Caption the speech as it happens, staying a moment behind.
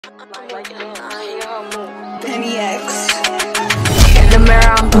Penny X. In the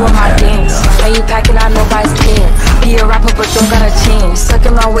mirror, I'm doing my dance. When you packing out nobody's pants. Be a rapper, but don't got a chance.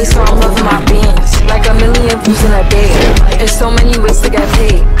 Sucking my waist, so I'm loving my bands. Like a million views in a day. There's so many ways to get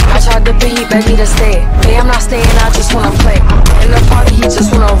paid. I tried to pay, he begged me to stay. Hey, I'm not staying, I just wanna play. In the party, he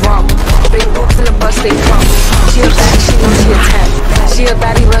just wanna rum. Big boobs in the bus, they come. She a baddie, she knows she a 10. She a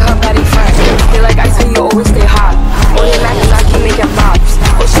baddie with her baddie friend. They like ice when you always stay hot. Oh, they mad cause I keep making pops.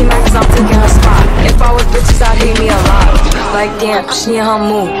 Oh, she mad cause I'm taking her spot. If I was bitches, I'd hate me a lot. Like damn, she in her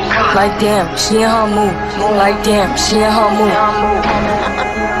mood. Like damn, she in her mood. Like damn, she in her mood.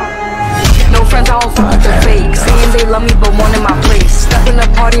 No friends, I don't fuck with the fake. Saying they love me, but one in my place. Stuck in the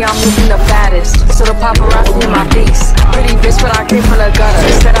party, I'm looking the baddest. So the paparazzi in my face. Pretty bitch, but I came from the gutter.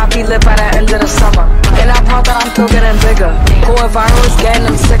 Said I'd be lit by the end of the summer. And I'm proud that I'm still getting bigger. Going viral is getting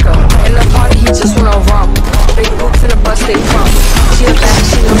them sicker. In the party, he just wanna rum. Big boobs in the bus, they pump. She a baddie,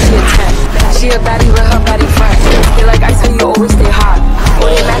 she knows she a 10. She a baddie